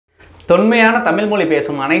தொன்மையான தமிழ் மொழி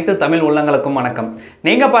பேசும் அனைத்து தமிழ் உள்ளங்களுக்கும் வணக்கம்.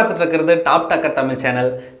 நீங்க பார்த்துட்டு இருக்கிறது டாப் டக்கர் தமிழ் சேனல்.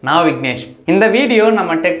 நான் விக்னேஷ். இந்த வீடியோ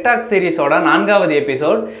நம்ம டெக்டாக் சீரிஸோட 4வது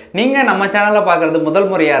எபிசோட். நீங்க நம்ம சேனலை பார்க்கறது முதல்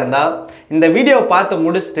முறையா இருந்தா இந்த வீடியோவை பார்த்து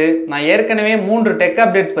முடிச்சுட்டு நான் ஏற்கனவே 3 டெக்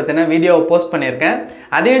அப்டேட்ஸ் பத்தின வீடியோவை போஸ்ட் பண்ணியிருக்கேன்.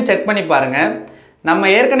 அதையும் செக் பண்ணி பாருங்க. நம்ம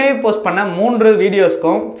ஏற்கனவே போஸ்ட் பண்ண 3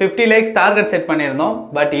 வீடியோஸ்க்கும் 50 லைக்ஸ் டார்கெட் செட் பண்ணியிருந்தோம்.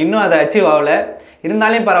 பட் இன்னும் அதை அச்சீவ் ஆகலை.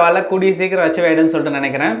 இருந்தாலும் பரவாயில்ல, கூடிய சீக்கிரம் அச்சீவ் ஆகிடுன்னு சொல்லிட்டு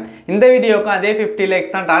நினைக்கிறேன். இந்த வீடியோவுக்கும் அதே 50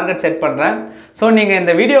 லைக்ஸ் தான் டார்கெட் செட் பண்ணுறேன். ஸோ நீங்கள்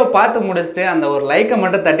இந்த வீடியோவை பார்த்து முடிச்சுட்டு அந்த ஒரு லைக்கை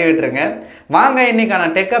மட்டும் தட்டி விட்டுருங்க. வாங்க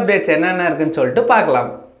இன்றைக்கான டெக் அப்டேட்ஸ் என்னென்ன இருக்குன்னு சொல்லிட்டு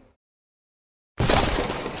பார்க்கலாம்.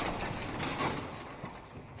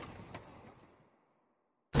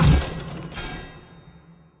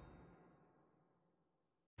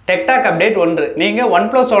 Tech talk update 1. நீங்கள்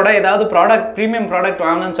ஒன்ப்ளஸோட ஏதாவது ப்ரீமியம் ப்ராடக்ட்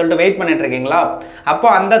வாங்கணும்னு சொல்லிட்டு வெயிட் பண்ணிட்டு இருக்கீங்களா? அப்போ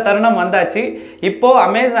அந்த தருணம் வந்தாச்சு. இப்போது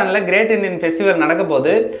அமேசானில் கிரேட் இண்டியன் ஃபெஸ்டிவல் நடக்க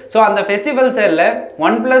போகுது. ஸோ அந்த festival சேலில்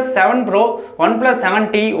OnePlus 7 Pro, OnePlus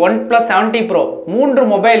 7T, OnePlus 7T Pro 3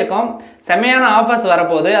 மொபைலுக்கும் செமையான ஆஃபர்ஸ்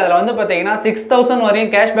வரப்போகுது. அதில் வந்து பார்த்தீங்கன்னா 6000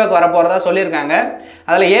 வரையும் கேஷ்பேக் வரப்போகிறதா சொல்லியிருக்காங்க.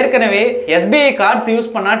 அதில் ஏற்கனவே எஸ்பிஐ கார்ட்ஸ்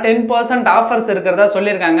யூஸ் பண்ணால் 10% ஆஃபர்ஸ் இருக்கிறதா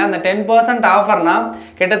சொல்லியிருக்காங்க. அந்த 10% ஆஃபர்னா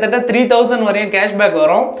கிட்டத்தட்ட 3000 வரையும் கேஷ்பேக்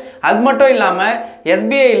வரும். அது மட்டும் இல்லாமல்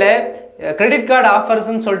எஸ்பிஐயில் கிரெடிட் கார்டு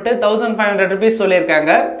ஆஃபர்ஸ்ன்னு சொல்லிட்டு 1500 ருபீஸ்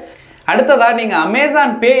சொல்லியிருக்காங்க. அடுத்ததாக நீங்கள்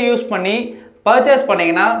அமேசான் பே யூஸ் பண்ணி பர்ச்சேஸ்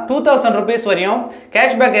பண்ணிங்கன்னா 2000 ருபீஸ் வரையும்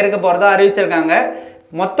கேஷ்பேக் இருக்க போகிறதா அறிவிச்சிருக்காங்க.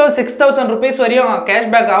 மொத்தம் 6000 ருபீஸ் வரையும்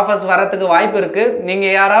கேஷ்பேக் ஆஃபர்ஸ் வரத்துக்கு வாய்ப்பு இருக்குது.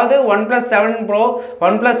 நீங்கள் யாராவது OnePlus 7 Pro,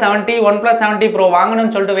 OnePlus 7T, OnePlus 7T Pro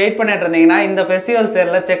வாங்கணும்னு சொல்லிட்டு வெயிட் பண்ணிட்டு இருந்தீங்கன்னா இந்த ஃபெஸ்டிவல்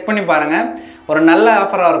சேலில் செக் பண்ணி பாருங்கள். ஒரு நல்ல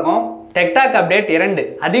ஆஃபராக இருக்கும். Tech talk update 2.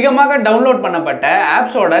 அதிகமாக டவுன்லோட் பண்ணப்பட்ட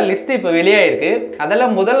ஆப்ஸோட லிஸ்ட் இப்போ வெளியாயிருக்கு.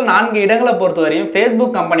 அதில் முதல் 4 இடங்களை பொறுத்த வரையும்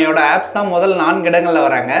ஃபேஸ்புக் கம்பெனியோட ஆப்ஸ் தான் முதல் 4 இடங்களில்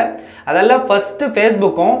வராங்க. அதெல்லாம் ஃபஸ்ட்டு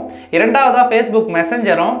ஃபேஸ்புக்கும், 2வதாக ஃபேஸ்புக்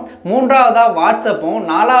மெசஞ்சரும், 3வதாக வாட்ஸ்அப்பும்,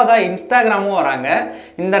 4வதாக இன்ஸ்டாகிராமும் வராங்க.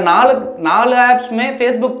 இந்த 4 ஆப்ஸுமே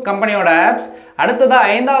ஃபேஸ்புக் கம்பெனியோட ஆப்ஸ்.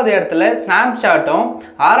 அடுத்ததாக 5வது இடத்துல ஸ்னாப்சாட்டும்,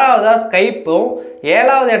 6வதாக ஸ்கைப்பும்,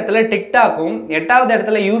 7வது இடத்துல டிக்டாக்கும், 8வது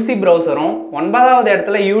இடத்துல யூசி ப்ரௌசரும், 9வது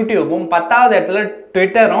இடத்துல யூடியூபும், 10வது இடத்துல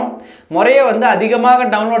ட்விட்டரும் முறையே வந்து அதிகமாக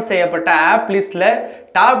டவுன்லோட் செய்யப்பட்ட ஆப் லிஸ்ட்டில்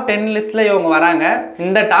டாப் 10 லிஸ்ட்டில் இவங்க வராங்க.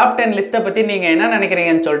 இந்த டாப் 10 லிஸ்ட்டை பற்றி நீங்கள் என்ன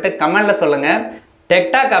நினைக்கிறீங்கன்னு சொல்லிட்டு கமெண்டில் சொல்லுங்கள்.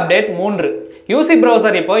 Tech talk update 3. யூசி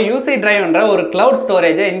ப்ரௌசர் இப்போ யூசி டிரைவ்ன்ற ஒரு கிளவுட்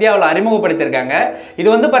ஸ்டோரேஜை இந்தியாவில் அறிமுகப்படுத்தியிருக்காங்க. இது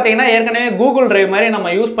வந்து பார்த்தீங்கன்னா ஏற்கனவே கூகுள் டிரைவ் மாதிரி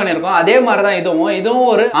நம்ம யூஸ் பண்ணியிருக்கோம். அதே மாதிரி தான்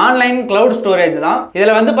இதுவும் ஒரு ஆன்லைன் கிளவுட் ஸ்டோரேஜ் தான்.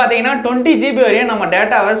 இதில் வந்து பார்த்தீங்கன்னா 20 GB வரையும் நம்ம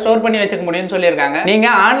டேட்டாவை ஸ்டோர் பண்ணி வச்சுக்க முடியும்னு சொல்லியிருக்காங்க.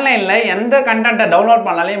 நீங்கள் ஆன்லைனில் எந்த கண்டென்ட்டை டவுன்லோட்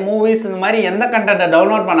பண்ணாலே, மூவிஸ் இந்த மாதிரி எந்த கண்டென்ட்டை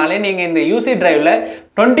டவுன்லோட் பண்ணாலே நீங்கள் இந்த யூசி டிரைவில்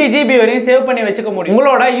 20 GB வரையும் சேவ் பண்ணி வச்சுக்க முடியும்.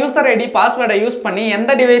 உங்களோட யூசர் ஐடி பாஸ்வேர்டை யூஸ் பண்ணி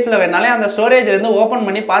எந்த டிவைஸில் வேணாலே அந்த ஸ்டோரேஜ்லேருந்து ஓப்பன்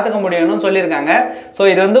பண்ணி பார்த்துக்க முடியும்னு சொல்லியிருக்காங்க. ஸோ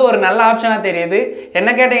இது வந்து ஒரு நல்ல ஆப்ஷனாக தெரியுது. என்ன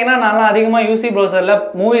கேட்டிங்கன்னா நான் அதிகமாக யூசி ப்ரௌசரில்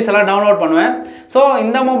மூவிஸ் எல்லாம் டவுன்லோட் பண்ணுவேன். ஸோ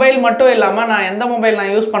இந்த மொபைல் மட்டும் இல்லாமல் நான் எந்த மொபைல்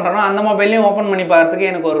நான் யூஸ் பண்ணுறேனோ அந்த மொபைலையும் ஓப்பன் பண்ணி பார்த்துக்கு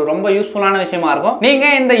எனக்கு ஒரு ரொம்ப யூஸ்ஃபுல்லான விஷயமா இருக்கும்.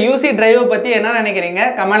 நீங்கள் இந்த யூசி டிரைவை பற்றி என்ன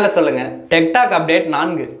நினைக்கிறீங்க கமெண்டில் சொல்லுங்கள். Tech talk update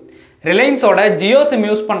 4. ரிலையன்ஸோட Jio sim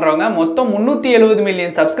use பண்ணுறவங்க மொத்தம் 370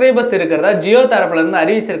 மில்லியன் சப்ஸ்கிரைபர்ஸ் இருக்கிறதா ஜியோ தரப்புலேருந்து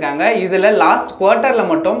அறிவிச்சிருக்காங்க. இதில் லாஸ்ட் குவார்ட்டரில்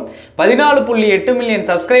மட்டும் 14.8 மில்லியன்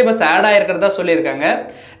சப்ஸ்கிரைபர்ஸ் ஆட் ஆகிருக்கிறதா சொல்லியிருக்காங்க.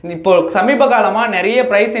 இப்போ சமீப காலமாக நிறைய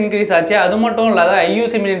ப்ரைஸ் இன்க்ரீஸ் ஆச்சு. அது மட்டும் இல்லாத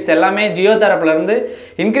ஐயூசி மினிட்ஸ் எல்லாமே ஜியோ தரப்புலேருந்து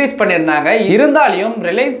இன்க்ரீஸ் பண்ணியிருந்தாங்க. இருந்தாலும்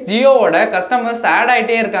ரிலையன்ஸ் ஜியோவோட கஸ்டமர்ஸ் ஆட்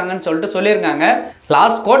ஆகிட்டே இருக்காங்கன்னு சொல்லியிருக்காங்க.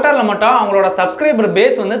 லாஸ்ட் குவார்ட்டரில் மட்டும் அவங்களோட சப்ஸ்கிரைபர்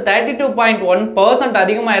பேஸ் வந்து 32.1%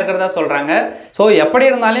 அதிகமாக இருக்கிறதா சொல்கிறாங்க. ஸோ எப்படி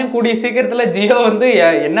இருந்தாலும் கூடிய சீக்கிரத்தில் ஜியோ வந்து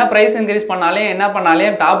என்ன ப்ரைஸ் இன்க்ரீஸ் பண்ணாலும் என்ன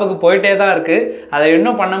பண்ணாலும் டாப்புக்கு போயிட்டே தான் இருக்குது. அதை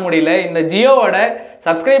இன்னும் பண்ண முடியல. இந்த ஜியோவோட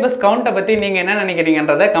சப்ஸ்கிரைபர்ஸ் கவுண்ட்டை பற்றி நீங்கள் என்ன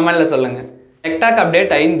நினைக்கிறீங்கன்றதை கமெண்டில் சொல்லுங்கள். Tech talk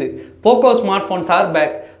update 5. Poco smart phones are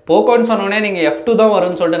back. போக்கோன்னு சொன்னோடனே நீங்கள் F2 தான்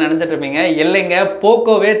வரும்னு சொல்லிட்டு நினச்சிட்டு இருப்பீங்க. இல்லைங்க,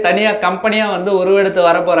 போக்கோவே தனியாக கம்பெனியாக வந்து உருவெடுத்து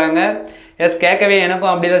வர போகிறாங்க. கேட்கவே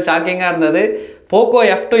எனக்கும் அப்படி தான் ஷாக்கிங்காக இருந்தது. போக்கோ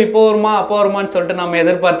F2 இப்போ வருமா அப்போ வருமானு சொல்லிட்டு நம்ம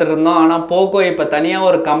எதிர்பார்த்துட்டு இருந்தோம். ஆனால் போக்கோ இப்போ தனியாக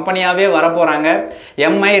ஒரு கம்பெனியாகவே வரப்போகிறாங்க.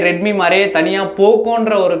 எம்ஐ, ரெட்மி மாதிரியே தனியாக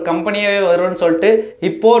போக்கோன்ற ஒரு கம்பெனியாகவே வரும்னு சொல்லிட்டு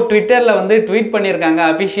இப்போது ட்விட்டரில் வந்து ட்வீட் பண்ணியிருக்காங்க.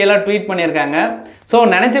 அஃபிஷியலாக ட்வீட் பண்ணியிருக்காங்க. ஸோ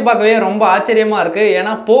நினச்சி பார்க்கவே ரொம்ப ஆச்சரியமாக இருக்குது.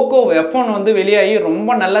 ஏன்னா போக்கோ F1 வந்து வெளியாகி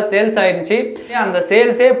ரொம்ப நல்ல சேல்ஸ் ஆகிடுச்சு. அந்த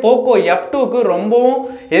சேல்ஸே போக்கோ F2க்கு ரொம்பவும்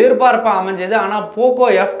எதிர்பார்ப்பாக அமைஞ்சது. ஆனால் போக்கோ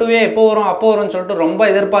F2வே எப்போ வரும் அப்போ வரும்னு சொல்லிட்டு ரொம்ப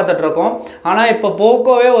எதிர்பார்த்துட்ருக்கோம். ஆனால் இப்போ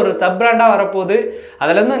போக்கோவே ஒரு சப் பிராண்டாக வரப்போகுது.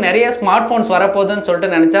 அதுலேருந்து நிறைய ஸ்மார்ட் ஃபோன்ஸ் வரப்போகுதுன்னு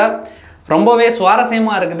சொல்லிட்டு நினச்சா ரொம்பவே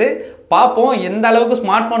சுவாரஸ்யமாக இருக்குது. பார்ப்போம் எந்த அளவுக்கு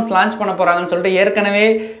ஸ்மார்ட் ஃபோன்ஸ் லான்ச் பண்ண போகிறாங்கன்னு சொல்லிட்டு. ஏற்கனவே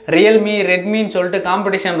ரியல்மி, ரெட்மின்னு சொல்லிட்டு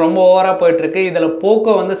காம்படிஷன் ரொம்ப ஓவராக போயிட்டுருக்கு. இதில்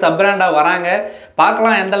போக்கோ வந்து சப் பிராண்டாக வராங்க.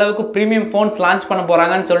 பார்க்கலாம் எந்த அளவுக்கு ப்ரீமியம் ஃபோன்ஸ் லான்ச் பண்ண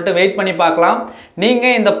போகிறாங்கன்னு சொல்லிட்டு வெயிட் பண்ணி பார்க்கலாம்.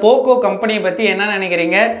 நீங்கள் இந்த போக்கோ கம்பெனியை பற்றி என்ன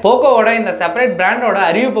நினைக்கிறீங்க? போக்கோவோட இந்த செப்பரேட் பிராண்டோட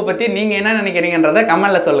அறிவிப்பை பற்றி நீங்கள் என்ன நினைக்கிறீங்கன்றதை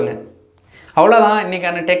கமெண்டில் சொல்லுங்கள். அவ்வளோதான்,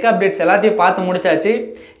 இன்றைக்கான டெக் அப்டேட்ஸ் எல்லாத்தையும் பார்த்து முடிச்சாச்சு.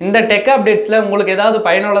 இந்த டெக் அப்டேட்ஸில் உங்களுக்கு ஏதாவது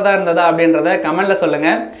பயனுள்ளதாக இருந்ததா அப்படின்றத கமெண்ட்டில்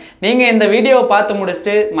சொல்லுங்கள். நீங்கள் இந்த வீடியோவை பார்த்து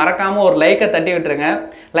முடிச்சுட்டு மறக்காமல் ஒரு லைக்கை தட்டி விட்டுருங்க.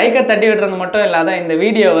 லைக்கை தட்டி விட்டுறது மட்டும் இல்லாத இந்த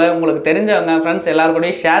வீடியோவை உங்களுக்கு தெரிஞ்சவங்க ஃப்ரெண்ட்ஸ்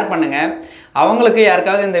எல்லாருக்கூடையும் ஷேர் பண்ணுங்கள். அவங்களுக்கு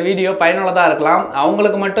யாருக்காவது இந்த வீடியோ பயனுள்ளதாக இருக்கலாம்.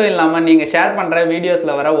 அவங்களுக்கு மட்டும் இல்லாமல் நீங்கள் ஷேர் பண்ணுற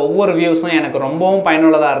வீடியோஸில் வர ஒவ்வொரு வியூஸும் எனக்கு ரொம்பவும்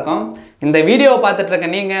பயனுள்ளதாக இருக்கும். இந்த வீடியோவை பார்த்துட்டு இருக்க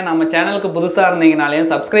நீங்கள் நம்ம சேனலுக்கு புதுசாக இருந்தீங்கனாலையும்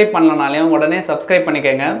சப்ஸ்கிரைப் பண்ணலனாலையும் உடனே சப்ஸ்கிரைப்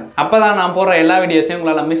பண்ணிக்கோங்க. அப்போ தான் நான் போடுற எல்லா வீடியோஸையும்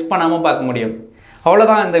உங்களால் மிஸ் பண்ணாமல் பார்க்க முடியும்.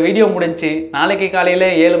 அவ்வளோதான், இந்த வீடியோ முடிஞ்சு. நாளைக்கு காலையில்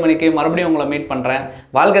 7 மணிக்கு மறுபடியும் உங்களை மீட் பண்ணுறேன்.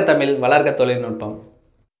 வாழ்க தமிழ், வளர்க தொழில்நுட்பம்.